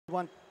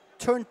Ridhwan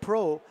turned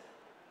pro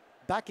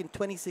back in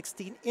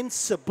 2016 in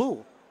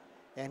Cebu,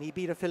 and he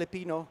beat a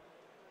Filipino,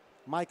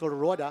 Michael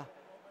Roda,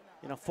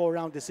 in a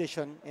 4-round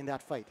decision in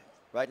that fight.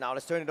 Right now,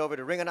 let's turn it over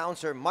to ring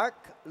announcer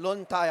Mark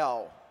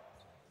Lontayao.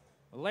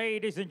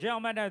 Ladies and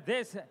gentlemen,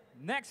 this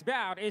next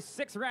bout is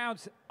 6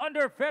 rounds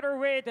under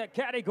featherweight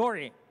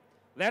category.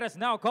 Let us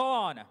now call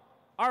on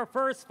our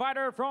first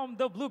fighter from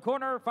the blue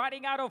corner,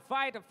 fighting out of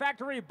Fight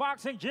Factory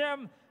Boxing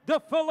Gym, the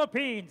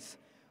Philippines,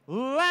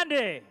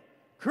 Landy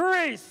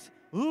Cris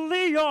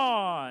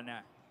Leon.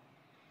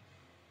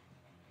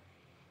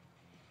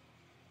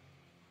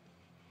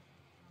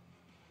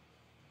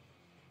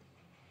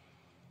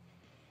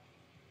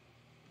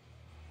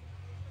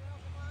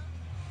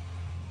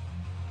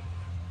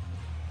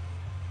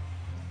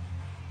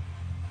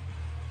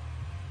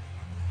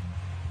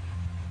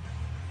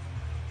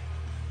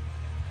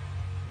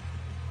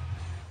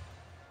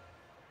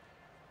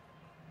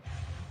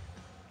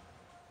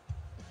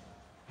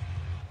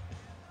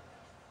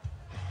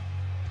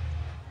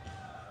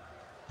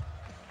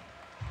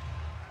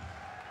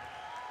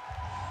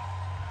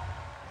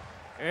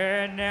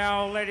 And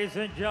now, ladies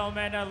and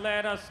gentlemen,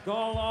 let us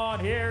call on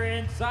here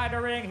inside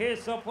the ring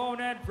his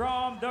opponent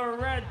from the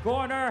red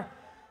corner.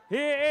 He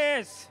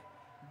is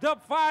the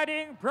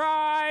fighting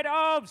pride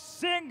of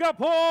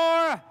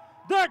Singapore,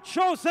 the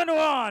chosen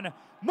one,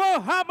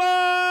 MUHAMAD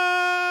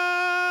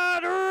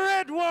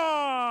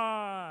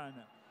RIDHWAN.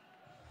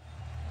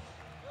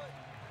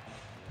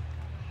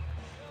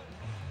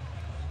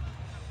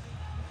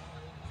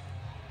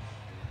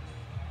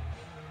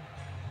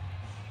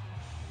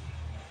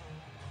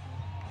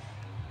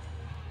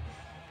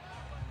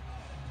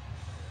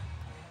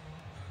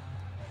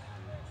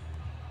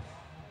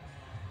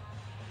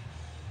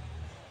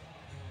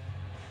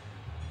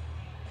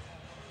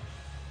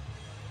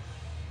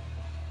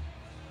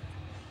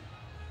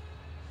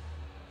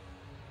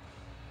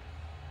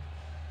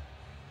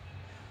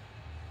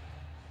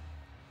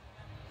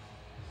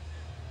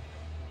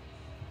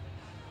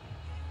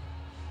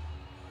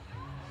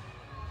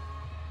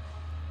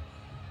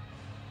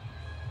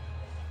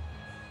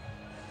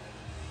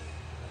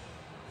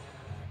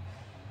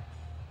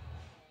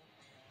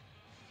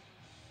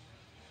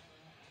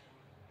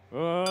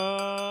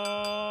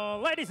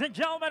 Ladies and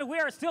gentlemen, we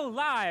are still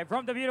live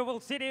from the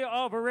beautiful city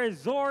of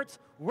Resorts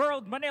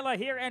World Manila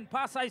here in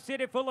Pasay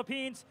City,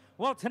 Philippines.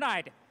 Well,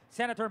 tonight,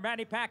 Senator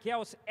Manny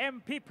Pacquiao's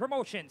MP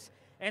Promotions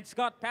and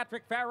Scott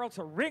Patrick Farrell's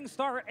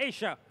Ringstar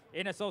Asia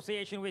in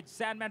association with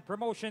Sandman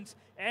Promotions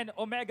and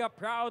Omega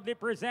proudly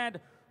present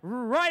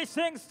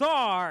Rising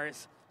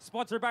Stars,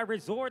 sponsored by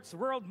Resorts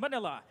World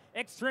Manila,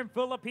 Extreme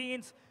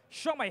Philippines,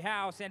 Show My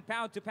House, and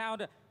Pound to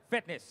Pound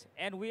Fitness.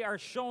 And we are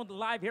shown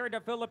live here in the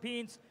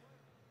Philippines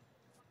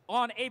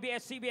on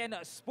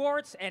ABS-CBN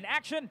Sports and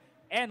Action,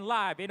 and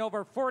live in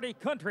over 40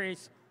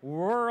 countries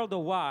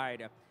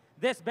worldwide.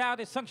 This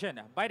bout is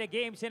sanctioned by the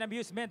Games and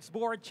Amusements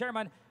Board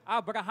Chairman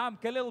Abraham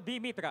Khalil B.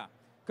 Mitra,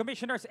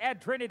 Commissioners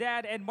Ed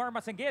Trinidad and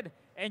Marma Sangid,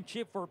 and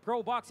Chief for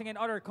Pro Boxing and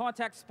Other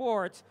Contact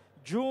Sports,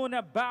 June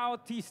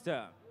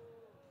Bautista.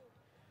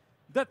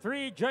 The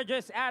 3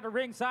 judges at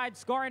ringside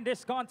scoring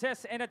this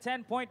contest in a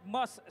 10-point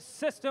must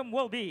system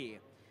will be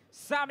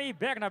Sammy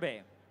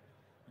Bernabe,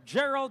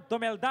 Gerald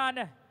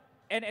Tomeldan,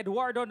 and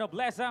Eduardo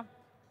Nobleza.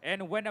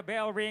 And when the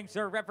bell rings,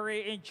 the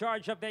referee in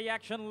charge of the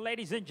action,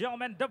 ladies and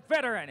gentlemen, the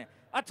veteran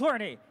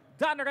attorney,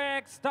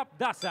 Danrex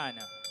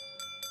Tapdasan.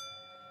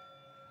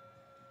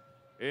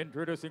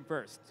 Introducing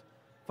first,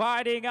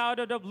 fighting out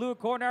of the blue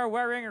corner,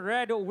 wearing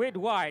red with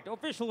white,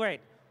 official weight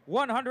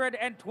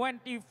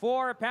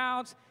 124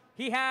 pounds.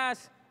 He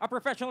has a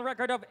professional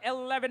record of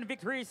 11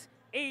 victories,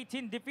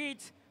 18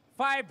 defeats,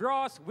 5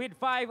 draws, with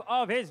 5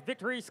 of his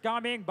victories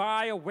coming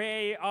by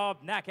way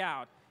of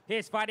knockout.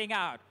 He's fighting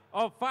out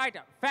of Fight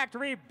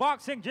Factory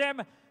Boxing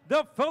Gym,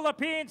 the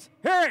Philippines.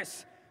 Here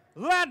is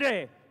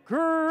Landy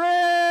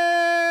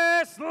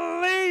Cris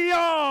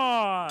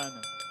Leon.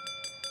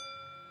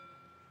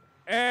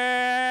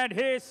 And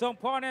his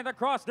opponent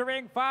across the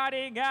ring,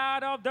 fighting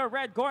out of the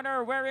red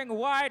corner, wearing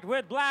white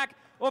with black,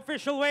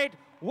 official weight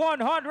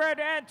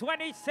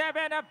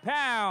 127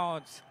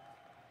 pounds.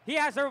 He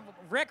has a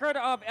record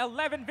of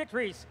 11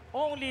 victories,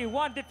 only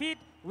 1 defeat,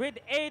 with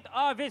 8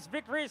 of his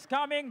victories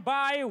coming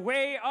by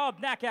way of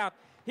knockout.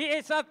 He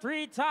is a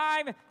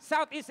 3-time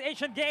Southeast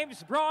Asian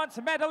Games bronze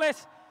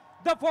medalist,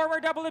 the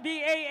former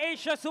WBA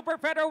Asia Super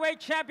Featherweight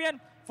Champion,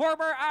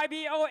 former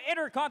IBO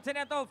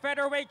Intercontinental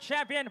Featherweight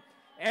Champion,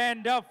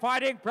 and the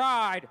fighting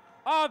pride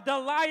of the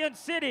Lion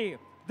City,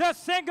 the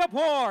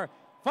Singapore,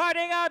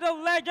 fighting out the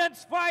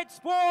Legends Fight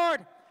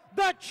Sport,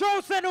 the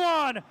chosen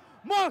one,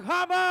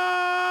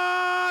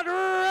 MUHAMAD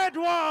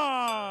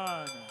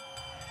RIDHWAN.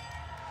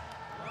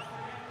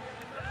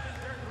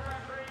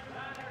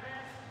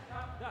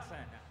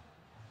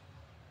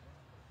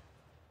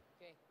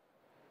 Okay.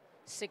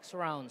 6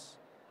 rounds.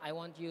 I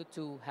want you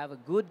to have a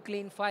good,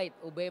 clean fight.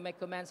 Obey my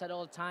commands at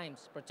all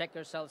times. Protect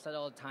yourselves at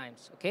all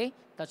times. Okay?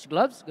 Touch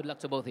gloves. Good luck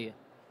to both of you.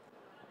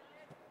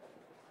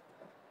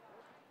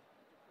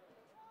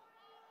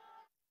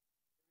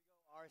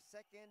 Our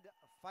second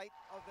fight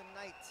of the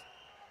night.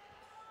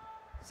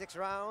 6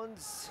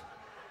 rounds.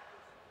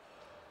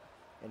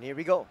 And here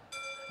we go.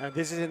 And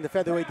this is in the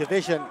featherweight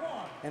division.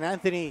 And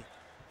Anthony,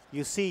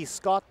 you see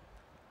Scott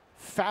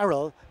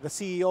Farrell, the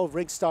CEO of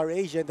Ringstar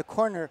Asia, in the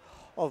corner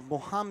of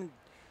MUHAMAD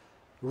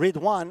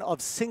Ridhwan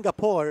of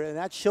Singapore. And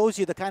that shows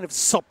you the kind of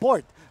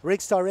support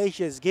Ringstar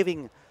Asia is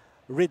giving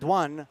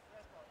Ridhwan.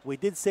 We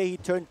did say he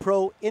turned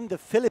pro in the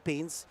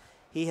Philippines.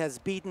 He has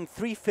beaten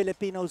 3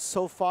 Filipinos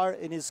so far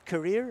in his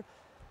career.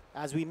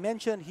 As we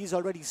mentioned, he's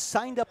already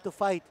signed up to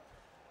fight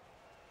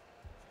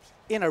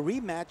in a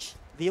rematch.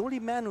 The only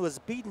man who has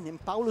beaten him,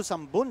 Paulo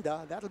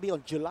Zambunda, that'll be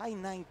on July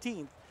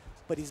 19th.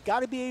 But he's got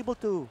to be able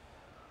to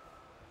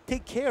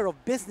take care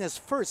of business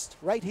first,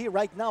 right here,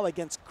 right now,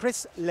 against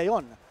Cris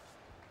Leon.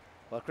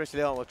 Well, Cris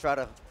Leon will try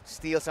to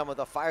steal some of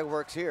the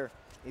fireworks here,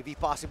 if he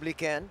possibly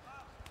can.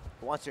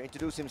 He wants to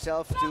introduce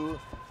himself to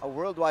a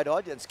worldwide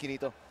audience,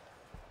 Quinito.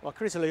 Well,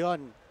 Cris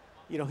Leon,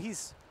 you know,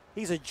 he's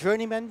a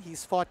journeyman.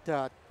 He's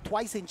fought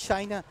twice in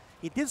China.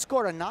 He did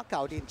score a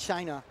knockout in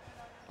China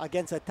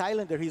against a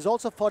Thailander. He's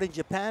also fought in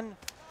Japan.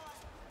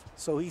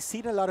 So he's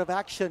seen a lot of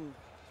action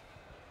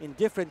in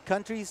different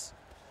countries.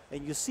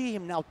 And you see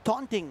him now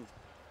taunting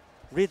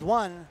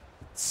Ridhwan,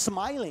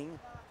 smiling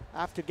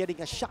after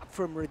getting a shot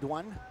from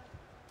Ridhwan.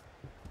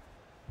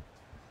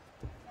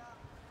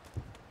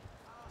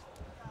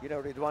 You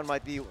know, Ridhwan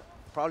might be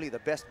probably the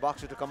best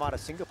boxer to come out of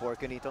Singapore,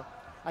 Quinito.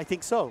 I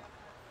think so.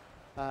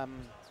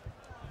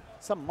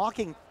 Some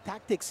mocking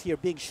tactics here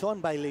being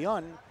shown by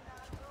Leon.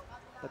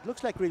 But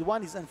looks like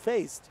Ridhwan is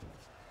unfazed.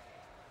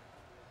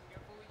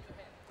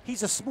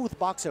 He's a smooth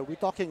boxer. We're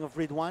talking of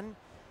Ridhwan.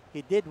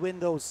 He did win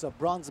those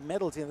bronze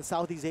medals in the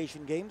Southeast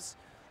Asian Games.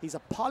 He's a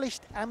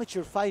polished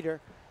amateur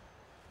fighter.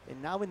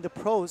 And now in the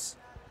pros,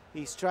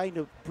 he's trying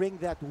to bring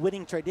that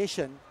winning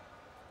tradition.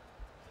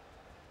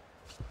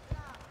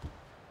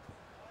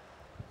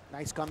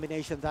 Nice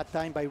combination that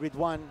time by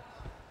Ridhwan.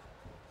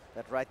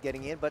 That right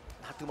getting in, but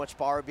not too much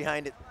power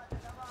behind it.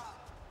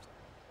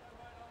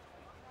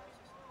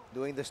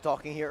 Doing the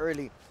stalking here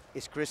early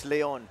is Cris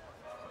Leon.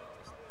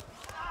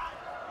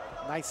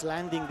 Nice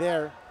landing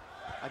there.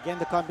 Again,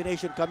 the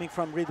combination coming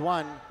from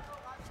Ridhwan.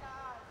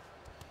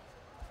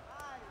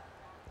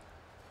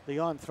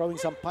 Leon throwing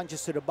some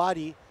punches to the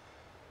body.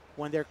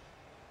 When they're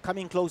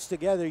coming close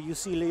together, you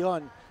see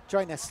Leon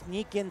trying to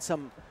sneak in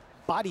some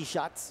body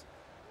shots.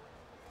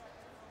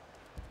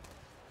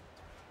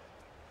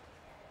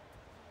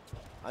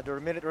 Under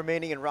a minute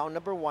remaining in round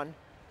number 1.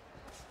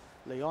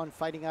 Leon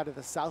fighting out of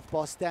the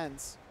southpaw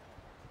stance.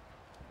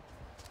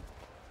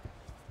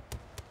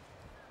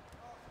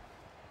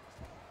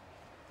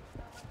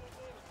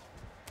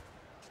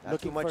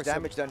 Not too much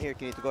damage done here,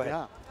 Quinito. Go ahead.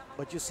 Yeah,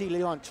 but you see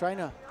Leon trying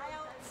to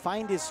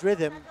find his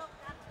rhythm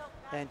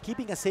and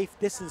keeping a safe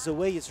distance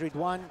away is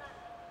Ridhwan.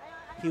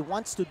 He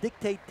wants to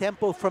dictate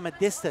tempo from a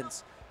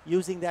distance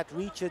using that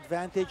reach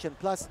advantage and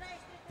plus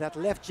that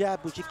left jab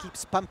which he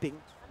keeps pumping.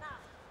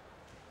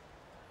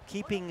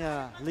 Keeping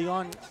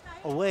Leon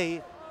away,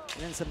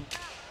 and then some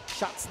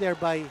shots there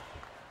by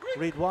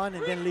Ridhwan,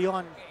 and then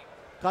Leon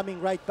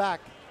coming right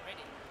back.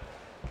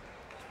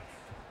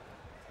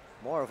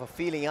 More of a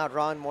feeling out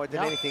round more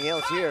than anything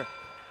else here.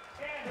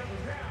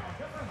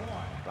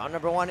 Round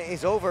number 1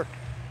 is over.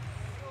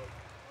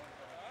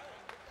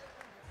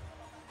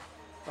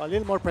 A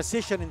little more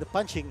precision in the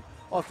punching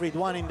of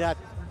Ridhwan in that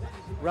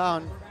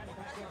round.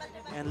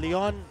 And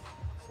Leon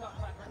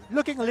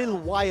looking a little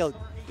wild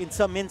in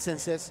some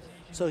instances.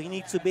 So he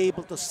needs to be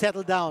able to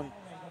settle down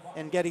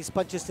and get his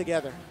punches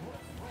together.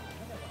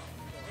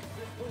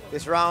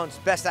 This round's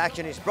best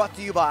action is brought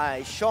to you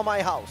by Show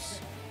My House.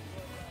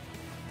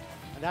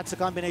 And that's a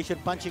combination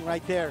punching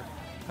right there,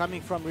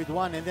 coming from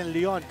Ridhwan. And then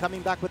Leon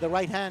coming back with the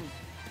right hand.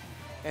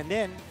 And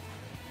then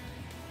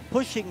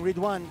pushing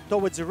Ridhwan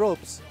towards the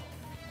ropes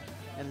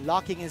and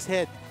locking his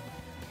head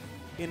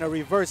in a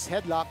reverse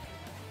headlock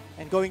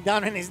and going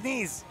down on his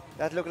knees.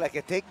 That looked like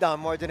a takedown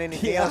more than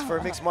anything else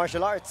for mixed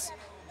martial arts.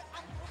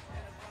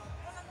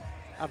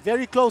 A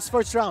very close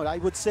first round, I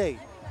would say.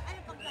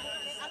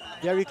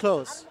 Very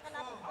close.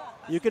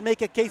 You can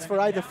make a case for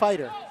either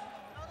fighter.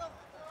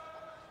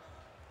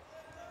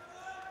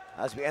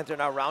 As we enter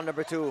now round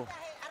number 2,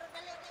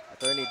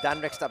 attorney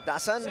Dan Rex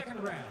Tabdasan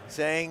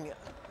saying,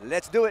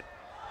 let's do it.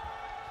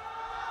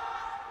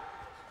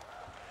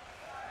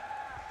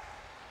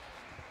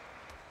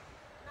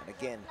 And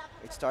again,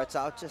 it starts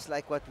out just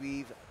like what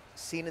we've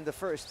seen in the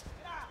first.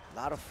 A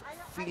lot of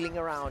feeling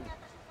around.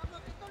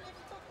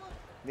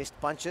 Missed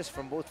punches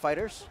from both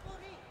fighters.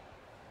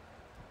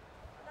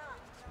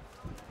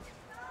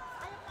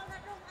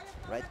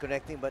 Right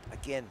connecting, but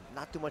again,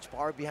 not too much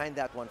power behind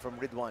that one from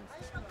Ridhwan.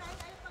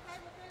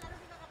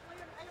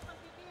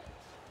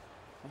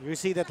 You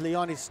see that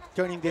Leon is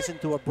turning this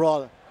into a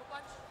brawl.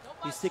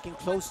 He's sticking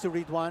close to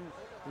Ridhwan,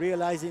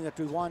 realizing that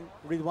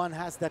Ridhwan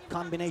has that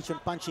combination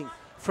punching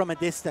from a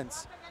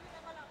distance.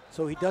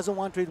 So he doesn't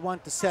want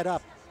Ridhwan to set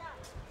up.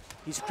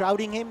 He's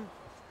crowding him,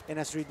 and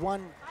as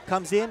Ridhwan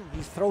comes in,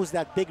 he throws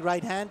that big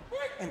right hand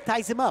and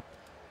ties him up.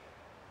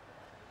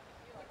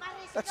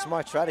 That's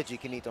smart strategy,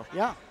 Quinito.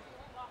 Yeah.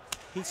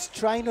 He's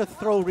trying to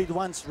throw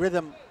Ridhwan's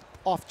rhythm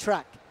off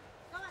track.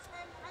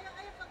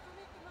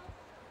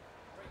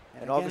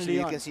 And again, obviously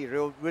Leon. you can see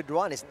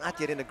Ridhwan is not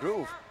yet in the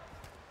groove.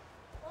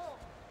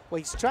 Well,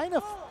 he's trying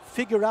to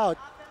figure out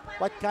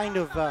what kind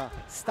of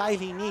style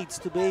he needs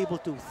to be able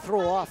to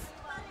throw off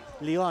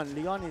Leon.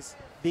 Leon is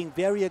being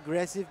very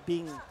aggressive,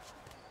 being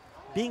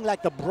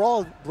like the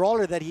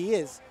brawler that he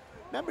is.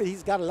 Remember,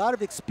 he's got a lot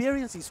of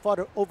experience. He's fought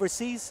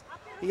overseas.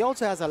 He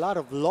also has a lot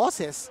of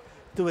losses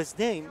to his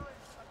name.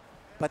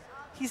 But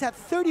he's had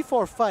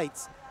 34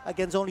 fights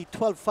against only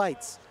 12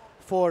 fights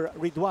for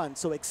Ridhwan.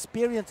 So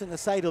experience in the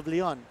side of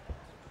Leon.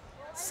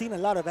 Seen a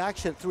lot of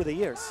action through the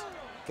years.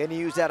 Can he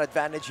use that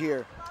advantage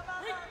here?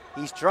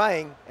 He's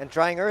trying, and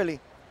trying early.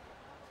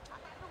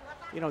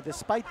 You know,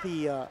 despite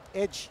the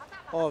edge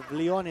of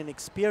Leon in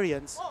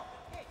experience,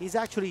 he's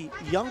actually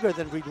younger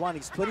than Ridhwan.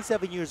 He's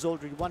 27 years old.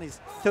 Ridhwan is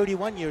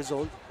 31 years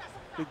old.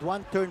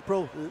 Ridhwan turned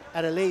pro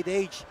at a late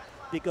age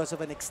because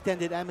of an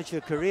extended amateur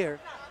career,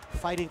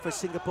 fighting for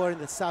Singapore in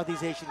the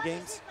Southeast Asian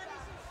Games.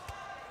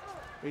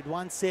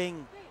 Ridhwan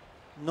saying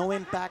no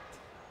impact.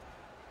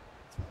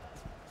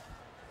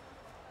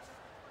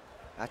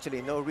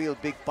 Actually, no real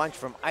big punch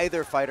from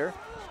either fighter.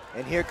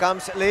 And here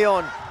comes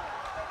Leon.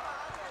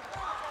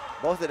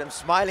 Both of them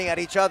smiling at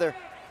each other.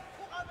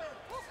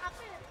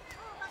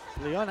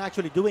 Leon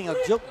actually doing a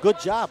good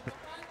job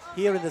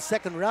here in the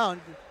second round.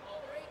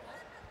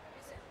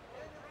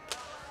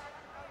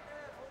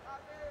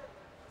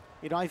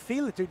 You know, I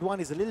feel that Ridhwan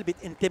is a little bit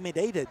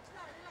intimidated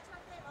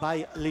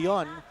by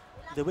Leon.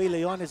 The way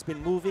Leon has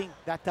been moving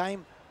that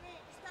time.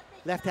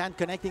 Left hand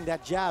connecting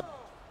that jab.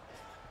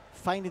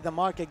 Finding the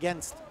mark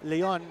against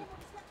Leon.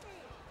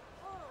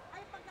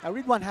 Now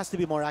Ridhwan has to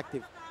be more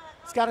active.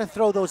 He's got to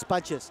throw those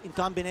punches in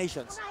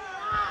combinations.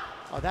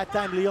 Oh, that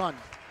time Leon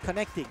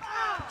connecting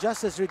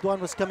just as Ridhwan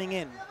was coming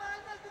in.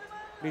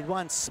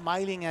 Ridhwan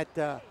smiling at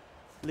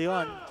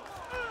Leon.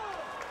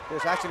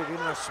 There's actually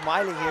been more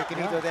smiling here,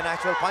 Quinito, than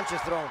actual punches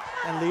thrown.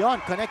 And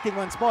Leon connecting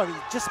once more. He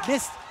just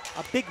missed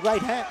a big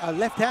right hand,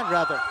 left hand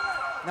rather.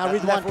 Now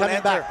That Ridhwan left will coming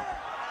enter.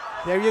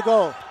 back. There you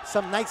go.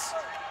 Some nice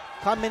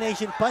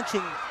combination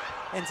punching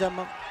and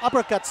some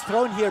uppercuts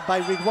thrown here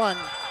by Ridhwan.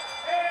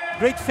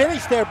 Great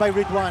finish there by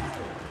Ridhwan.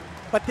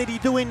 But did he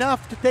do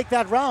enough to take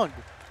that round?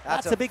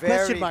 That's a big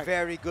question mark.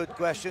 Very good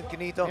question,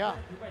 Quinito. Yeah.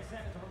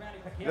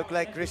 Looked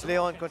like Cris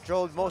Leon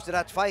controlled most of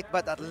that fight,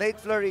 but that late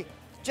flurry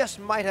just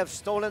might have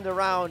stolen the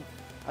round.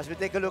 As we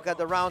take a look at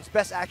the round's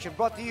best action,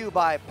 brought to you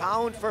by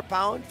Pound for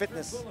Pound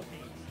Fitness.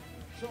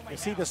 You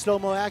see the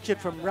slow-mo action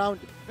from round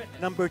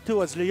number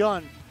 2 as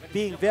Leon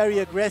being very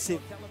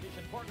aggressive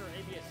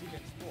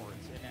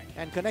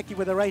and connecting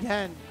with the right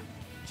hand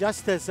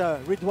just as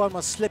Ridhwan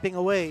was slipping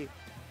away.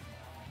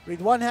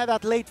 Ridhwan had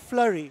that late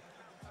flurry,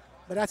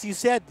 but as you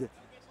said,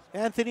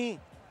 Anthony,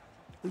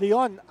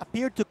 Leon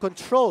appeared to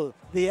control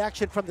the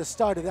action from the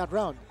start of that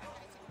round.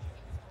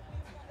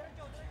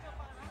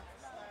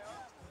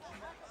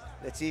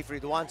 Let's see if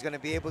Ridhwan's going to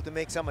be able to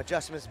make some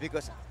adjustments,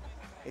 because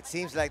it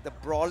seems like the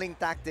brawling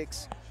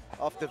tactics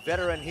of the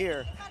veteran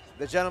here,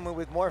 the gentleman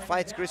with more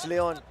fights, Cris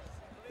Leon,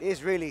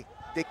 is really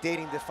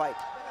dictating the fight.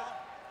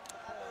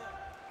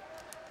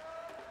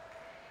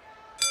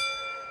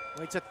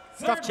 Well, it's a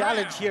tough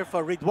challenge here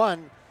for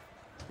Ridhwan.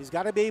 He's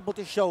got to be able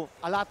to show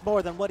a lot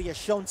more than what he has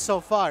shown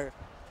so far.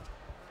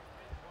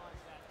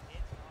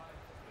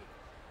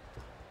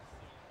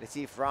 Let's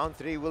see if round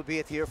 3 will be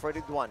it here for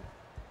Ridhwan.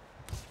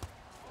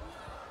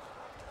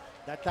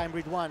 That time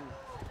Ridhwan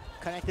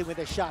connected with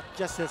a shot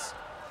just as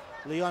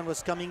Leon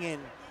was coming in.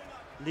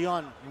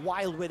 Leon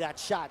wild with that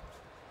shot.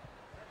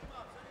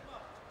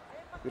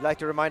 We'd like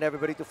to remind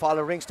everybody to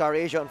follow Ringstar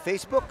Asia on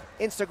Facebook,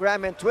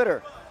 Instagram, and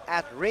Twitter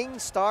at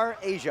Ringstar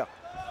Asia.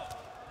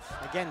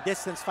 Again,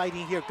 distance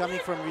fighting here coming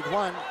from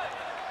Ridhwan.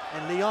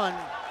 And Leon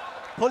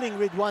pulling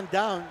Ridhwan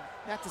down.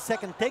 That's the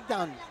second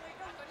takedown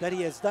that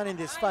he has done in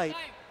this fight.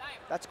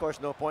 That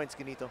scores no points,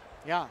 Quinito.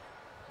 Yeah,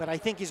 but I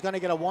think he's going to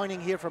get a warning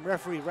here from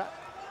referee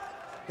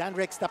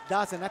Danrex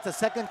Tapdas, and that's the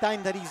second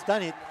time that he's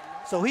done it.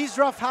 So he's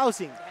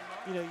roughhousing.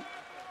 You know,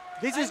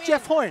 this is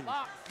Jeff Horn.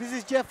 This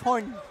is Jeff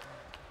Horn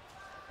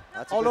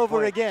That's a all good over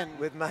point again.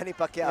 with Manny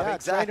Pacquiao. Yeah,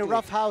 exactly. trying to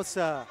roughhouse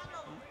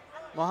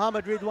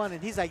MUHAMAD RIDHWAN,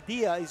 and his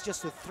idea is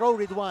just to throw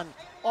Ridhwan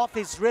off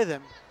his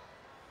rhythm.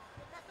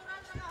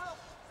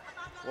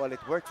 Well, it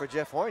worked for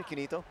Jeff Horn,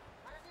 Quinito.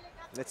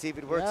 Let's see if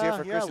it works here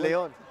for Cris well,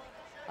 Leon.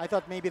 I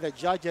thought maybe the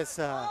judges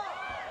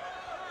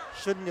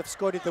shouldn't have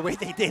scored it the way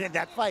they did in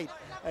that fight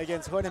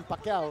against Horn and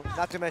Pacquiao.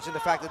 Not to mention the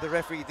fact that the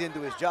referee didn't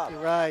do his job.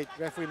 Right,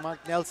 referee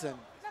Mark Nelson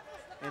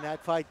in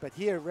that fight. But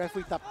here,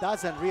 referee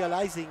Tapdasan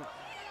realizing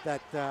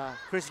that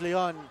Cris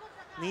Leon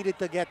needed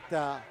to get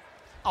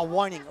a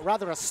warning,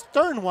 rather a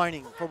stern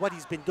warning for what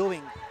he's been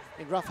doing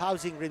in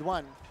roughhousing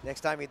Ridhwan.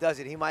 Next time he does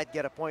it, he might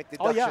get a point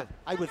deduction. Oh yeah,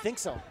 I would think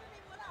so.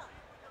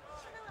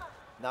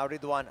 Now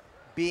Ridhwan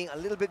being a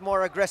little bit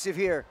more aggressive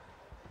here.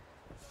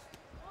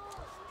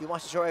 He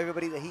wants to show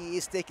everybody that he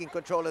is taking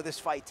control of this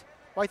fight.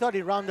 Well, I thought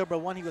in round number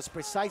 1 he was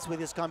precise with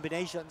his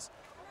combinations.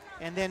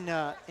 And then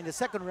in the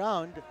second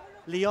round,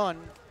 Leon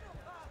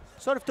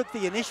sort of took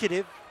the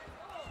initiative.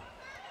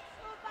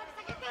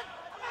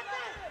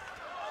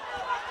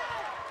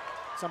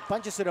 Some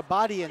punches to the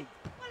body, and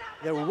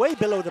they're way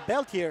below the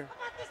belt here,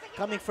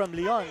 coming from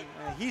Leon.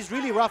 He's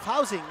really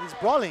roughhousing, he's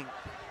brawling.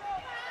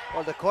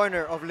 Well, the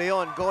corner of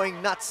Leon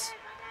going nuts.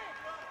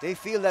 They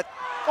feel that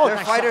their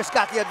nice fighters shot.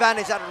 got the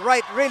advantage. That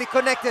right really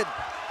connected.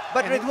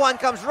 But And Ridhwan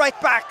comes right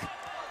back.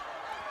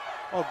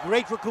 Oh,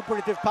 great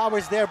recuperative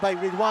powers there by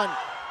Ridhwan.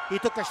 He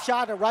took a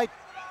shot, a right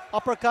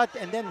uppercut,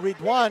 and then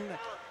Ridhwan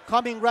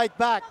coming right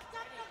back,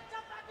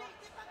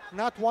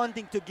 not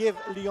wanting to give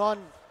Leon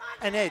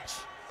an edge.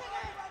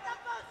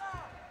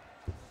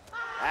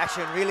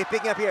 Action really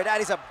picking up here.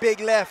 That is a big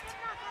left.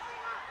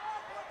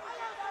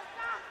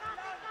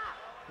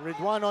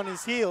 Ridhwan on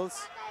his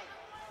heels.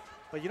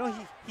 But you know,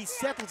 he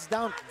settles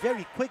down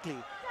very quickly.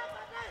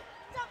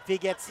 If he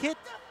gets hit,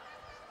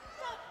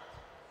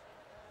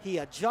 he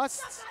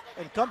adjusts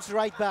and comes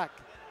right back.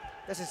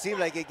 Doesn't seem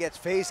like it gets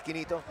phased,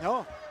 Quinito.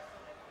 No,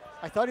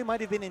 I thought he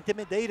might have been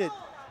intimidated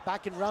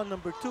back in round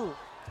number 2.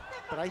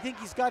 But I think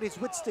he's got his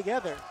wits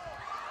together.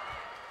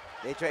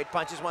 They trade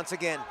punches once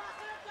again.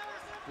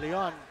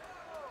 Leon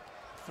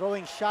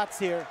throwing shots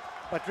here,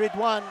 but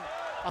Ridhwan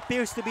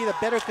appears to be the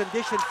better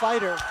conditioned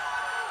fighter.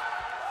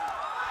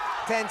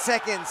 10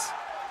 seconds.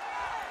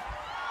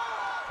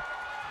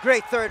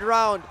 Great third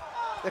round.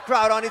 The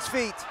crowd on its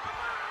feet.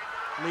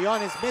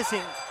 Leon is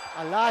missing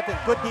a lot, and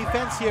good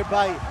defense here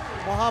by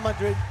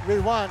MUHAMAD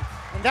Ridhwan.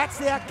 And that's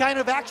the kind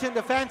of action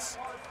the fans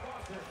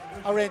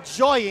are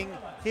enjoying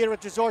here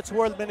at Resorts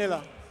World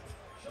Manila.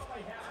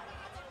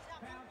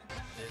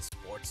 This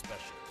sports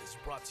special is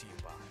brought to you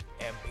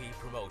by MP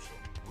Promotion,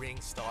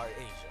 Ringstar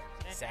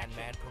Asia,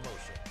 Sandman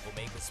Promotion,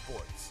 Omega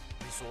Sports,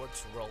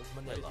 Resorts World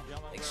Manila,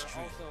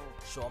 Extreme,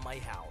 Show My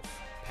House,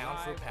 Pound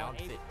for Pound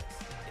Fitness,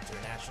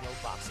 International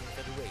Boxing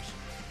Federation,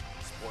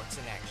 Sports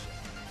in Action.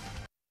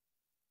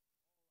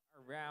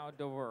 Around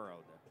the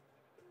world.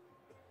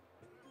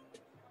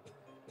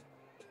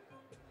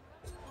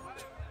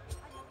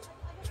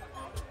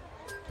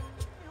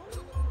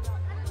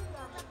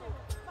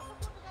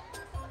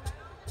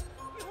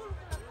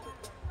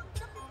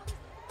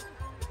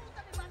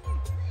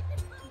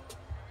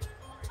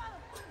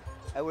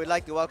 I would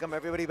like to welcome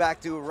everybody back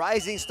to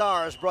Rising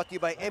Stars, brought to you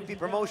by MP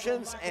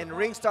Promotions and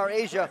Ringstar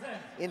Asia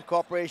in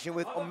cooperation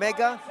with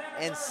Omega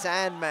and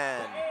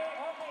Sandman.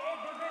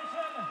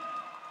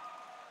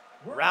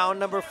 Round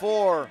number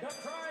 4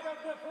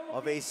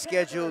 of a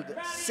scheduled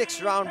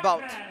 6-round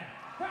bout.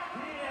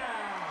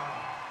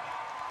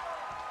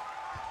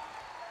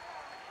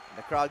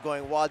 The crowd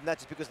going wild, not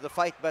just because of the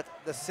fight, but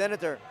the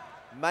Senator,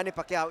 Manny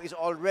Pacquiao, is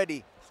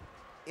already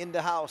in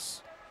the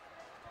house.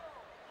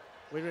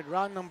 We're in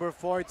round number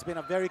 4. It's been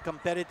a very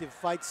competitive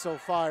fight so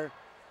far.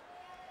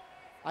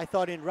 I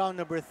thought in round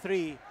number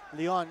 3,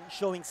 Leon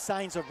showing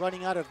signs of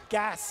running out of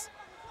gas.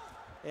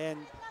 And,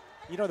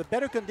 you know, the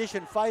better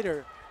conditioned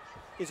fighter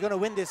is going to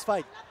win this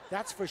fight.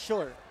 That's for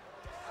sure.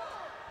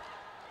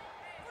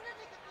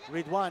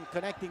 Ridhwan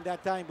connecting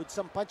that time with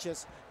some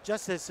punches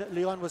just as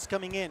Leon was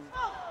coming in.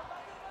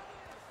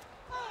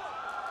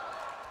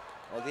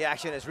 Well, the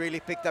action has really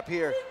picked up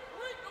here.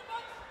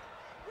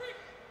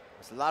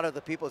 There's a lot of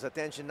the people's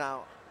attention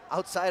now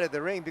outside of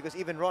the ring because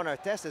even Ron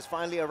Artes has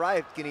finally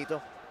arrived, Quinito.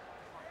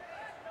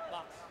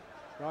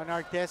 Ron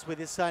Artes with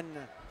his son,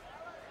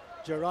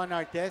 Jeron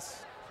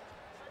Artes,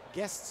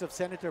 guests of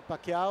Senator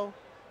Pacquiao.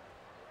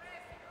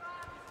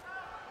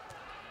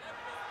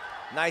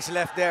 Nice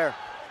left there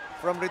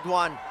from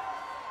Ridhwan.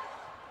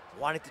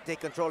 Wanting to take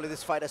control of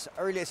this fight as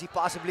early as he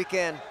possibly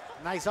can.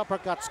 Nice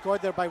uppercut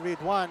scored there by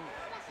Ridhwan.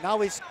 Now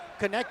he's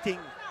connecting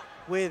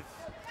with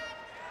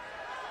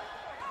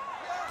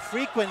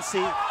frequency.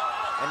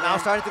 And now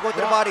starting to go to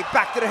the body,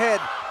 back to the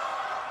head.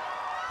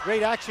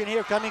 Great action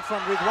here coming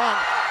from Ridhwan.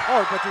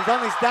 Oh, but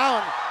Ridhwan is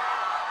down.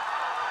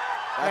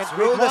 That's And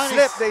rule the Ridhwan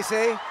slip, is- they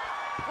say.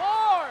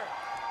 4,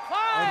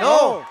 5,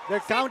 No. They're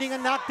counting a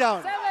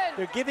knockdown. 7,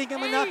 They're giving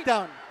him a 8.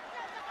 knockdown.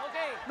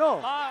 Okay. No.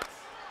 Box.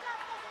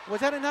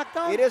 Was that a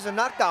knockdown? It is a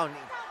knockdown.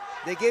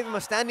 They gave him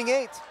a standing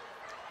 8.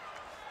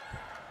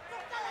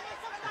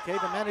 Okay,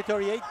 the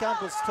mandatory 8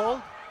 count was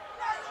told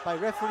by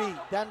referee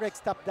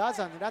Danrex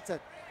Tapdazan, and that's a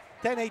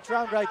 10-8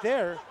 round right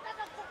there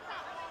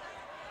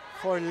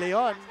for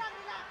Leon.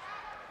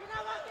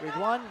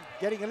 Ridhwan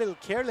getting a little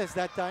careless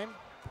that time.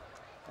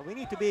 We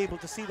need to be able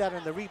to see that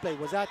on the replay.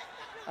 Was that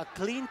a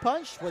clean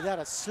punch? Was that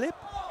a slip?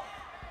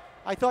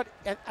 I thought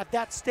at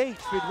that stage,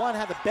 Ridhwan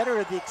had the better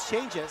of the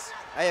exchanges.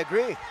 I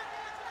agree.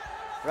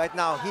 Right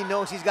now, he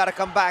knows he's got to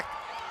come back.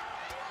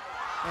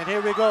 And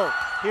here we go.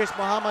 Here's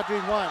MUHAMAD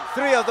Ridhwan.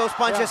 3 of those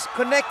punches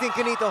connecting,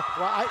 Quinito.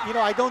 Well,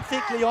 I don't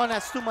think Leon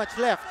has too much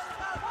left.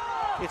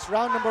 It's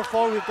round number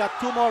 4. We've got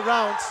 2 more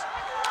rounds.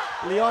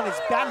 Leon is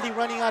badly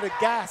running out of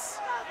gas.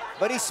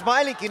 But he's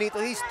smiling,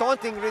 Quinito. He's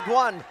taunting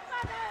Ridhwan.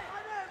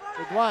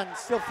 Ridhwan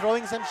still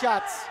throwing some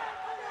shots.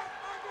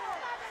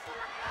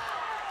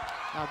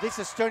 Now this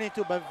has turned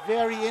into a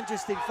very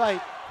interesting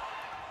fight.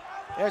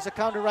 There's a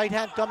counter right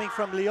hand coming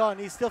from Leon.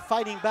 He's still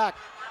fighting back.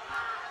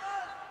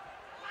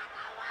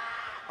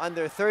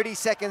 Under 30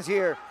 seconds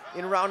here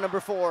in round number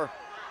 4.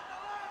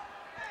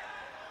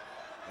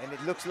 And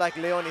it looks like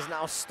Leon is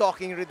now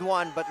stalking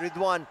Ridhwan, but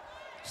Ridhwan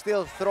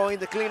still throwing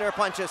the cleaner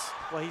punches.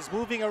 Well, he's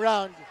moving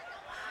around.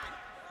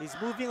 He's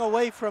moving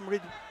away from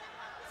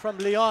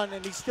Leon,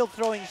 and he's still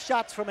throwing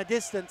shots from a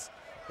distance.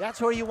 That's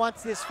where he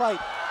wants this fight.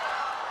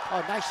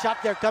 Oh, nice shot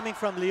there coming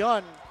from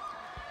Leon.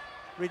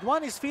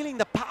 Ridhwan is feeling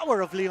the power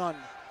of Leon.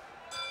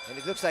 And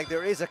it looks like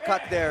there is a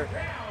cut there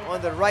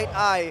on the right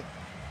eye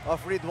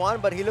of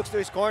Ridhwan, but he looks to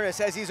his corner,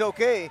 says he's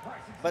okay.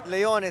 But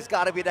Leon has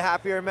got to be the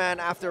happier man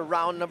after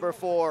round number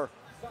 4.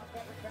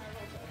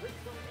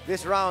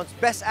 This round's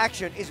best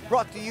action is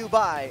brought to you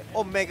by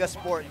Omega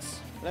Sports.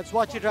 Let's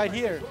watch it right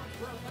here.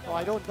 Oh,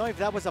 I don't know if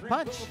that was a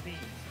punch.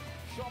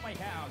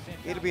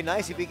 It'll be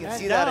nice if we can Man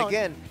see down. that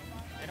again.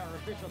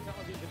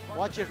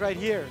 Watch it right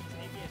here.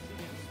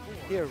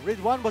 Here,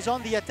 Ridhwan was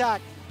on the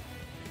attack.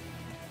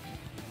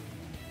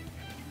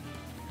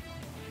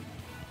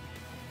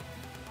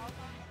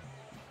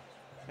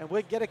 And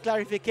we'll get a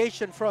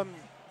clarification from,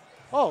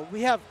 oh,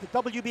 we have the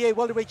WBA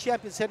welterweight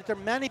champion, Senator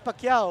Manny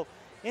Pacquiao,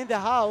 in the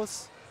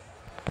house.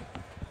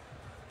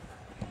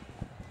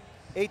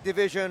 8th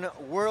division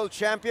world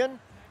champion.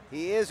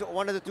 He is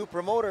one of the 2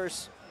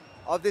 promoters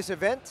of this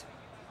event.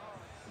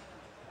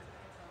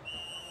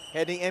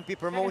 Heading MP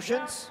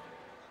Promotions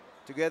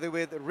together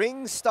with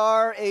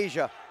Ringstar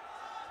Asia.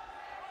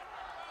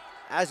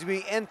 As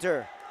we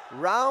enter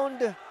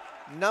round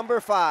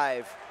number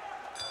 5.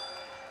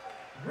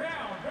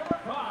 Round number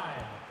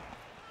 5.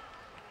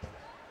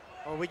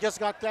 Oh, we just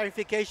got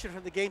clarification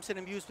from the Games and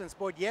Amusements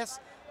Board. Yes,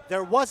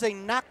 there was a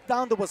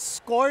knockdown that was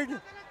scored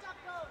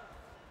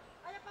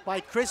by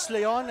Cris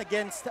Leon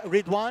against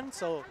Ridhwan,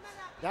 so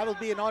that will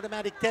be an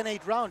automatic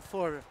 10-8 round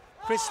for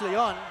Cris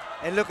Leon.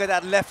 And look at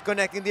that left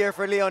connect in the air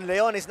for Leon.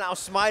 Leon is now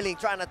smiling,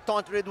 trying to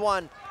taunt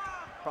Ridhwan.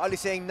 Probably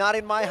saying, not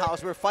in my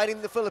house, we're fighting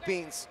in the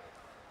Philippines.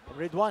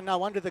 Ridhwan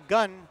now under the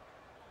gun.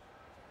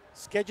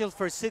 Scheduled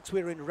for 6,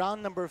 we're in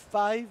round number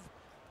 5.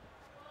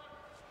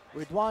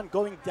 Ridhwan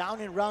going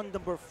down in round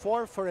number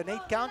 4 for an 8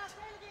 count.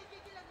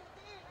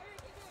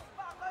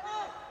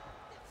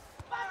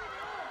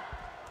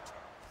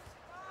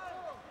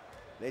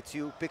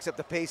 Letsu picks up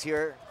the pace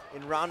here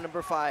in round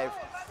number 5.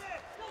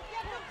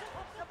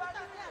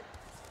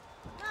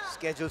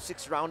 Scheduled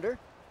 6-rounder.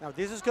 Now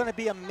this is going to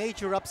be a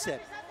major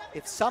upset.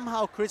 If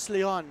somehow Cris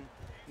Leon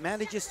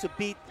manages to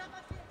beat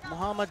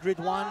MUHAMAD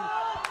RIDHWAN,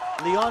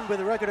 Leon with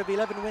a record of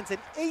 11 wins and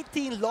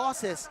 18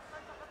 losses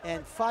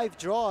and 5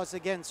 draws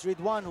against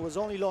Ridhwan, who has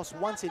only lost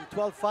once in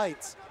 12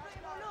 fights.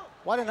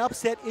 What an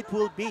upset it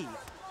will be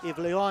if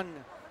Leon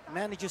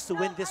manages to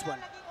win this one.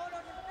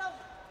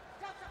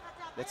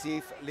 Let's see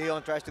if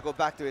Leon tries to go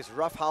back to his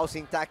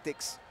roughhousing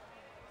tactics,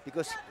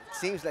 because it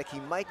seems like he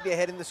might be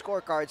ahead in the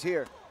scorecards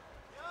here.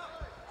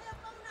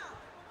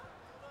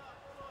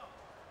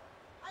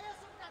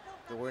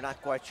 Though we're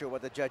not quite sure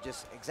what the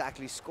judges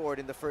exactly scored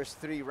in the first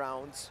 3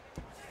 rounds.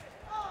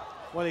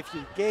 Well, if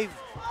you gave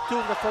 2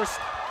 of the first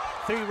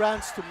 3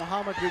 rounds to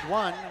MUHAMAD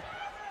RIDHWAN,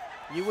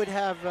 you would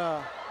have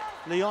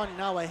Leon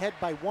now ahead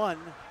by 1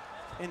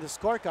 in the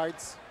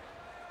scorecards.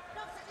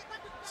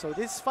 So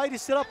this fight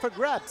is still up for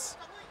grabs.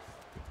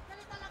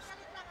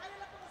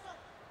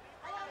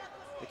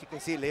 But you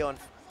can see Leon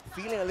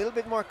feeling a little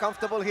bit more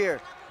comfortable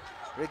here.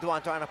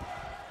 Ridhwan trying to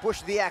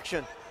push the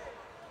action.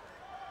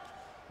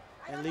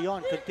 And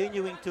Leon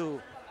continuing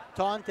to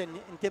taunt and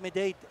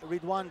intimidate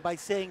Ridhwan by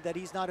saying that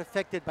he's not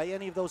affected by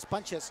any of those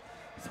punches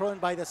thrown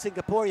by the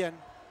Singaporean.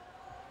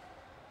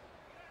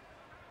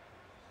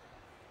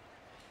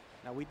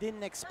 Now, we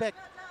didn't expect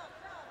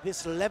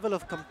this level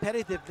of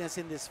competitiveness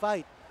in this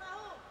fight.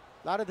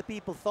 A lot of the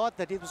people thought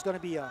that it was going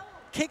to be a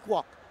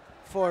cakewalk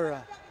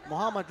for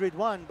MUHAMAD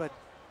RIDHWAN, but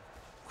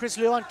Cris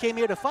Leon came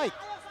here to fight.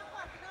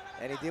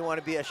 And he didn't want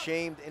to be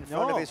ashamed in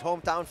front of his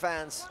hometown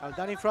fans.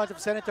 Not in front of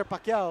Senator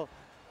Pacquiao,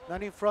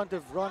 not in front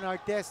of Ron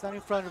Artes, not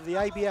in front of the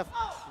IBF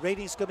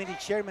Ratings Committee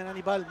Chairman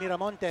Anibal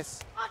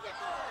Miramontes,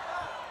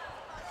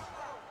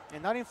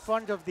 and not in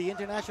front of the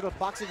International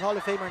Boxing Hall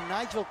of Famer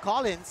Nigel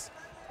Collins.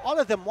 All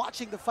of them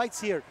watching the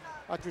fights here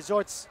at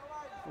Resorts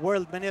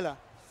World Manila.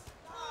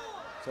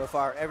 So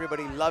far,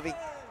 everybody loving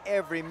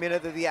every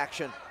minute of the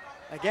action.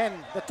 Again,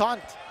 the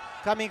taunt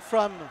coming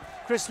from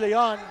Cris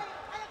Leon.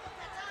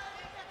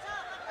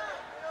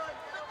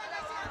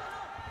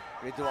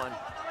 Ridhwan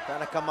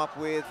trying to come up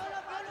with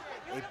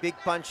a big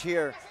punch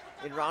here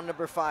in round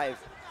number 5.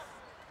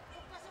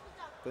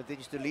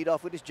 Continues to lead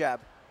off with his jab.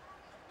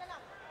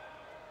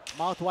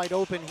 Mouth wide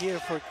open here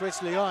for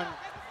Cris Leon.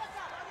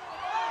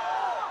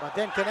 But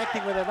then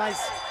connecting with a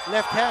nice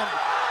left hand.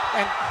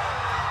 And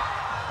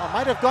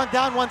might have gone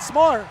down once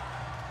more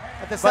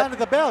at the sound of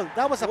the bell.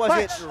 That was a punch.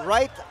 Was it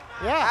right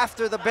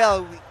after the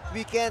bell?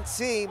 We can't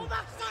seem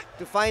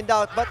to find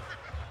out. But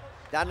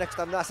Danex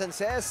Tamnasan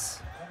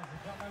says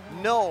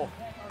no.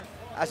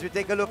 As we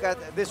take a look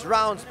at this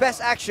round's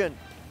best action,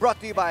 brought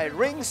to you by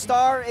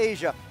Ringstar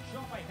Asia.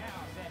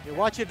 You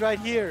watch it right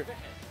here.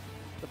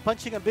 The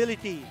punching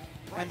ability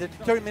and the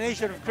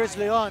determination of Cris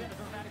Leon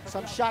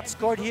some shots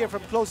scored here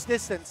from close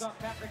distance.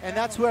 And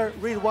that's where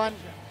Ridhwan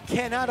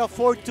cannot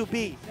afford to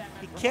be.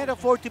 He can't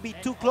afford to be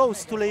too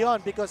close to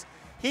Leon because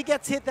he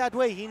gets hit that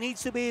way. He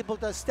needs to be able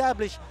to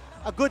establish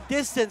a good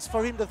distance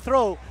for him to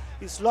throw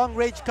his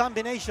long-range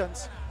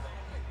combinations.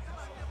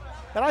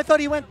 But I thought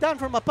he went down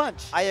from a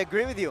punch. I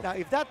agree with you. Now,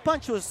 if that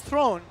punch was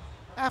thrown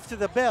after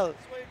the bell,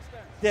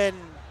 then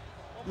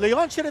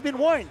Leon should have been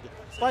warned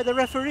by the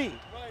referee.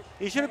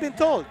 He should have been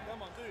told.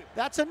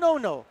 That's a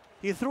no-no.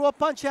 He threw a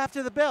punch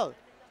after the bell.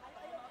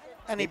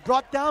 And he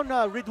brought down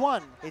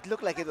Ridhwan. It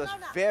looked like it was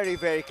very,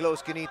 very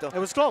close, Quinito. It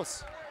was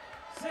close.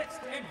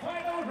 Sixth and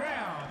final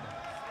round.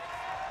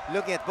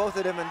 Looking at both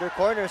of them in their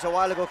corners a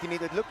while ago,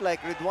 Quinito, it looked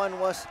like Ridhwan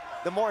was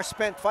the more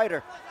spent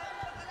fighter.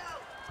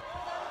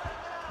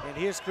 And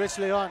here's Cris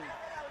Leon.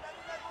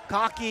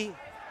 Cocky,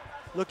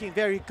 looking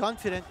very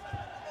confident.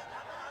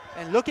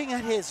 And looking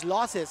at his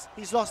losses,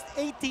 he's lost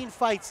 18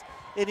 fights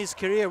in his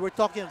career. We're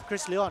talking of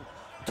Cris Leon.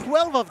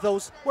 12 of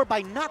those were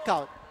by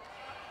knockout.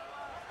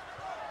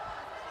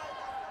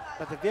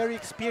 But a very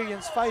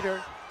experienced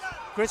fighter,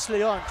 Cris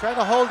Leon, trying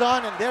to hold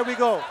on, and there we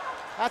go.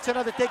 That's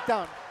another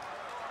takedown.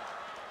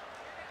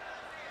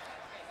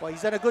 Well,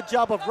 he's done a good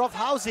job of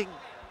roughhousing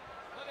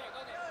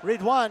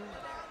Ridhwan.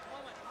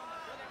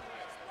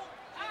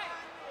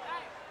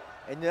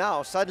 And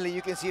now, suddenly,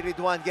 you can see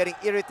Ridhwan getting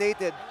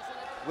irritated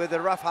with the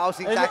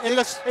roughhousing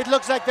tactics. It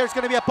looks like there's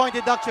going to be a point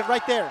deduction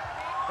right there.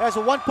 There's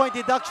a 1 point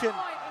deduction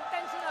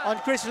on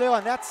Cris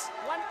Leon. That's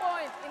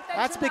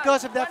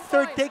because of that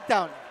third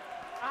takedown.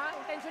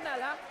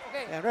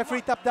 And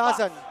referee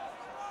Tapdazan.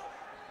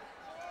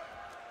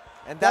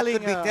 And that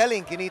could be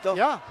telling, Quinito.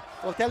 Yeah,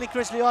 well, telling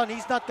Cris Leon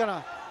he's not going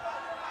to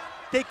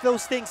take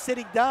those things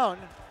sitting down.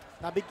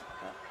 Now,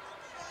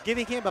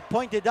 giving him a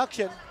point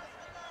deduction.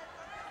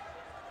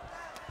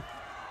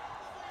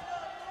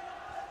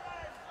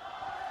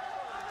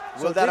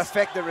 Will that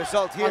affect the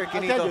result here, I'll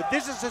Quinito? tell you,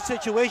 this is a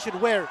situation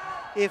where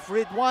if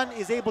Ridhwan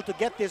is able to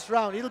get this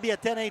round, it'll be a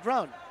 10-8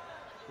 round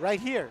right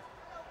here.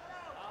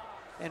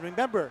 And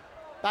remember,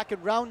 back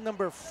in round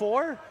number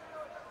 4,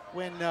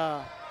 when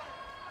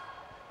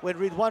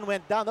Ridhwan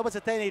went down, that was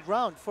a 10-8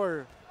 round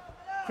for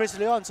Cris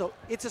Leon. So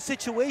it's a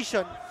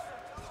situation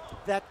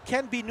that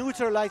can be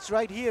neutralized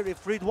right here.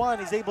 If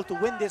Ridhwan is able to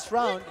win this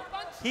round,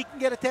 he can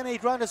get a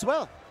 10-8 round as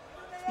well,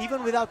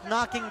 even without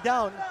knocking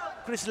down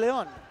Cris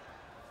Leon.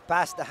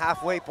 Past the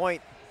halfway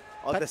point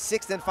of the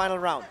 6th and final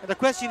round. And the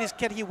question is,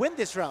 can he win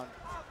this round?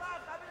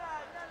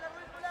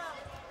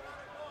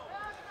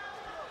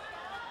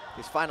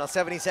 His final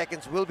 70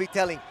 seconds will be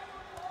telling.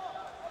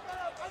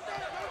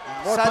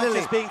 More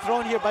punches being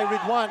thrown here by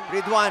Ridhwan.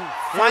 Ridhwan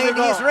finding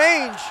his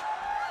range.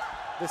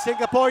 The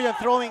Singaporean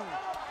throwing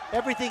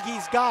everything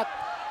he's got.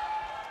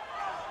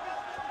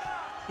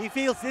 He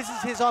feels this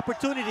is his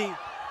opportunity.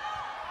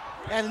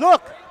 And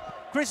look,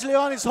 Cris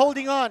Leon is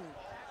holding on.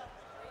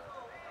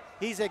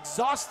 He's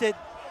exhausted.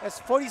 There's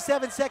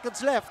 47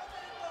 seconds left.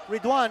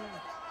 Ridhwan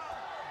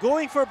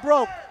going for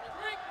broke.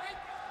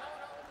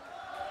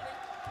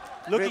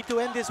 Looking to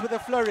end this with a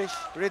flourish.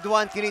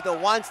 Ridhwan, Quinito,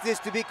 wants this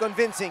to be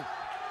convincing.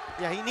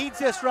 Yeah, he needs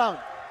this round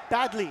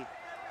badly.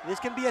 This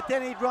can be a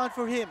 10-8 round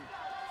for him.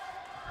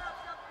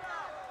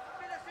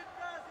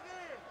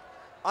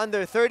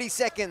 Under 30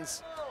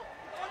 seconds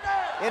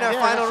in our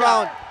final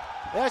round.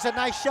 There's a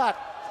nice shot.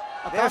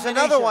 There's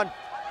another one.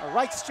 A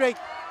right straight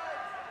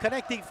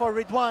connecting for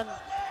Ridhwan.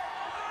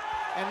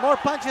 And more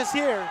punches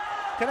here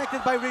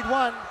connected by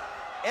Ridhwan.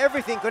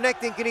 Everything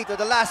connecting, Quinito,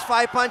 the last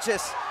 5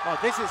 punches. Oh,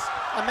 this is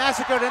a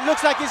massacre, and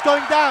looks like he's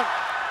going down.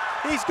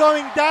 He's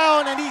going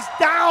down, and he's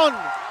down.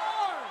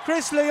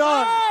 Cris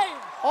Leon,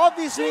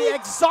 obviously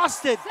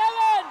exhausted.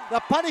 The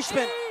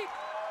punishment.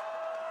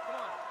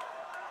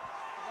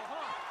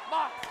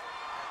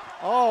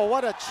 Oh,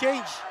 what a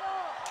change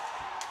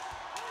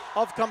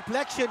of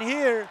complexion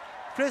here.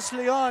 Cris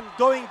Leon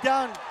going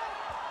down,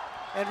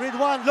 and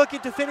Ridhwan looking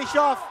to finish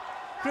off.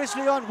 Cris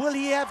Leon, will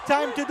he have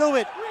time to do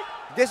it?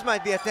 This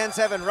might be a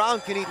 10-7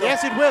 round, Quinito.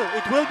 Yes, it will.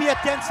 It will be a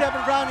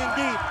 10-7 round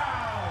indeed.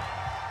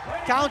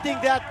 Counting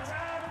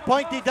that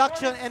point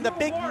deduction and the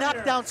big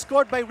knockdown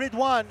scored by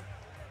Ridhwan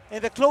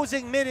in the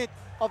closing minute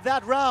of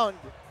that round.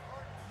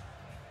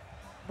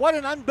 What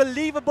an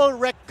unbelievable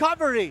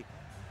recovery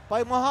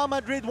by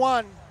MUHAMAD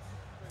RIDHWAN.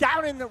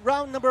 Down in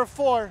round number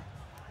 4.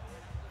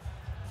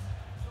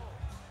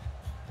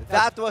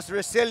 That was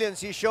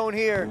resiliency shown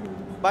here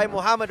by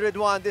MUHAMAD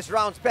RIDHWAN. This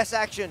round's best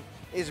action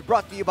is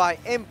brought to you by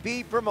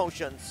MP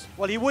Promotions.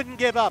 Well, he wouldn't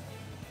give up.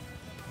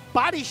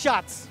 Body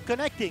shots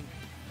connecting.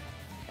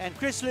 And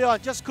Cris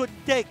Leon just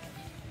couldn't take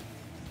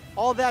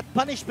all that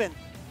punishment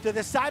to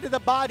the side of the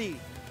body,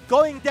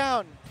 going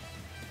down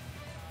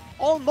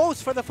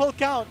almost for the full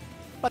count,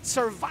 but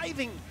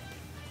surviving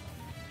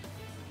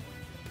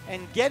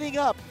and getting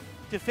up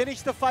to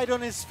finish the fight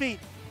on his feet.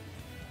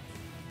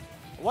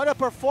 What a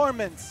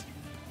performance,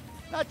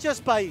 not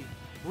just by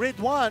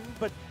Ridhwan,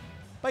 but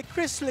by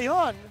Cris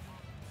Leon.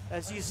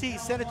 As you see,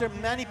 Senator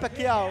Manny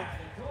Pacquiao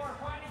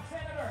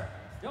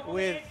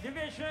with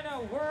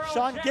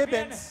Sean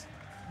Gibbons.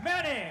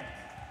 Manny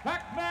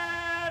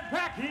Pacquiao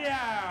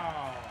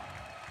Pacquiao.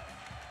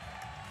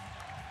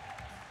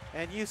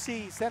 And you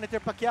see Senator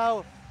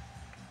Pacquiao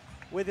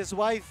with his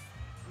wife,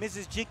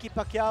 Mrs. Jinky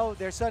Pacquiao,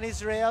 their son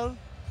Israel.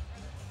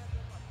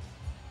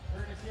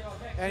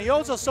 And he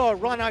also saw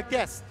Ron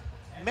Artest,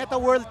 Meta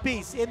World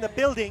Peace, in the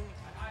building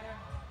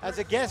as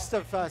a guest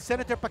of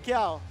Senator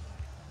Pacquiao.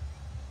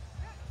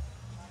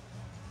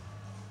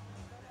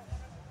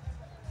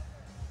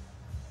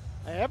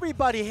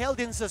 Everybody held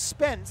in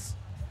suspense.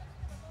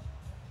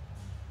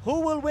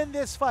 Who will win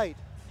this fight?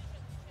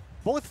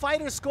 Both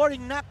fighters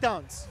scoring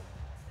knockdowns.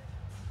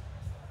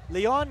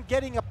 Leon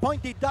getting a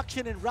point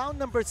deduction in round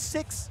number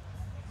 6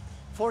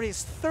 for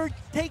his 3rd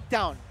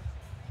takedown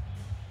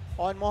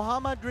on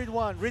MUHAMAD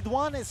RIDHWAN.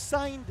 RIDHWAN is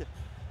signed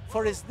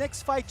for his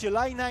next fight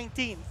July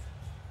 19th.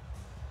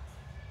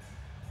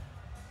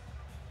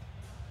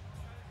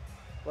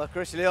 Well,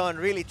 Cris Leon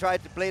really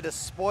tried to play the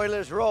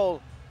spoiler's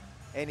role,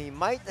 and he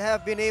might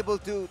have been able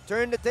to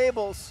turn the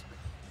tables.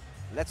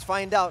 Let's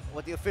find out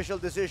what the official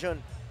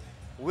decision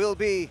will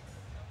be.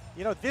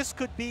 You know, this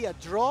could be a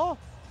draw,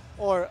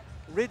 or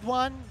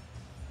Ridhwan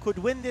could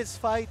win this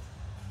fight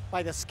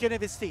by the skin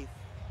of his teeth.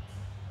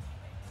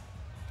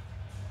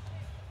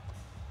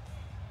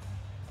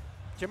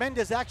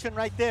 Tremendous action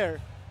right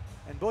there.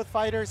 And both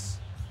fighters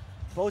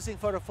posing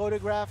for a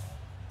photograph.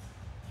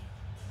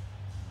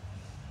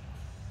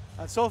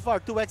 And so far,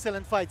 2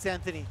 excellent fights,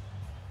 Anthony,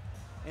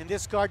 in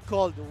this card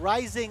called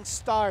Rising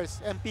Stars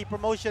MP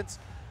Promotions,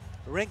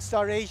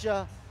 Ringstar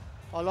Asia,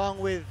 along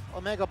with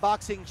Omega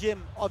Boxing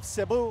Gym of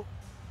Cebu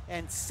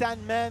and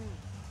Sandman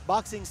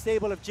Boxing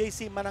Stable of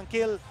JC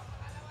Manangkil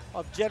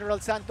of General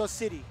Santos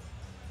City.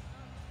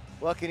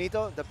 Well,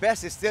 Quinito, the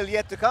best is still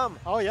yet to come.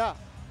 Oh yeah,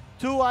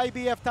 2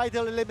 IBF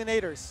title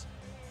eliminators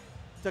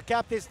to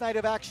cap this night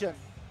of action.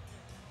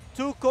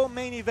 2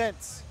 co-main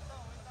events.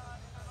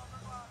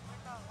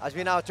 As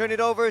we now turn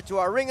it over to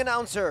our ring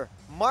announcer,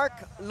 Mark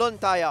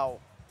Lontayao.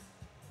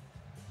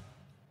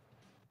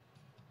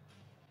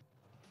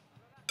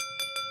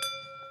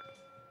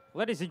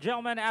 Ladies and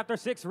gentlemen, after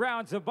 6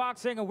 rounds of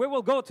boxing, we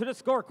will go to the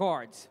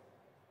scorecards.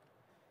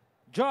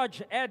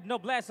 Judge Ed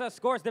Nobleza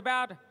scores the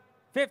bout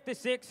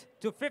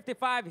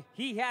 56-55.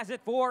 He has it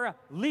for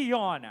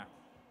Leon.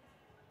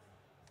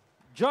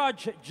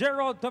 Judge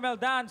Gerald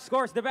Tomeldan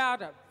scores the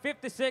bout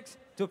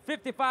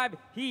 56-55.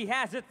 He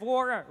has it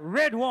for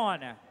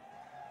Ridhwan.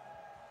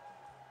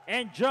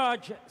 And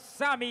Judge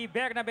Sammy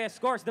Bernabe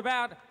scores the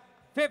bout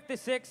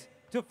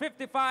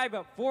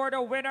 56-55 for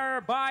the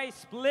winner by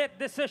split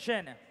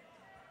decision,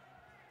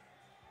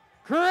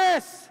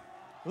 Cris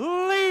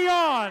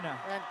Leon.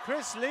 And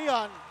Cris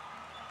Leon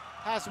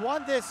has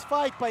won this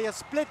fight by a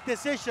split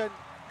decision.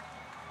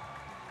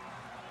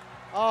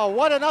 Oh,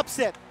 what an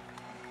upset.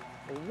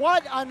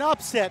 What an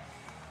upset.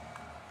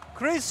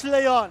 Cris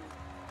Leon,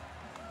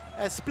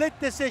 a split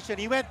decision.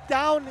 He went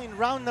down in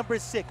round number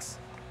 6.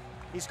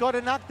 He's got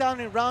a knockdown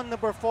in round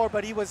number 4,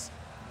 but he was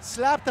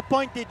slapped a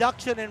point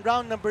deduction in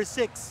round number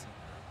 6.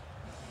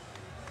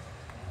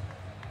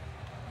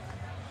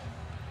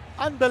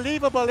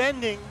 Unbelievable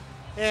ending,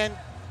 and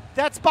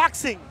that's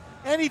boxing.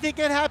 Anything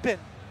can happen.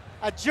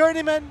 A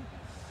journeyman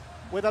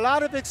with a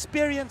lot of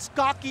experience,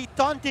 cocky,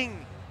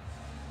 taunting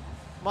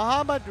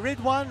MUHAMAD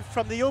RIDHWAN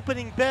from the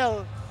opening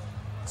bell,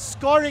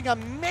 scoring a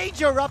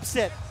major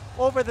upset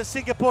over the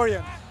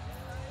Singaporean.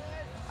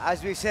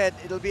 As we said,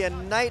 it'll be a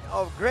night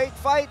of great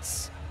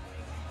fights.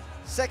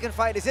 Second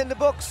fight is in the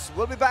books.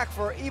 We'll be back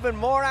for even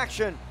more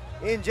action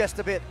in just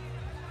a bit.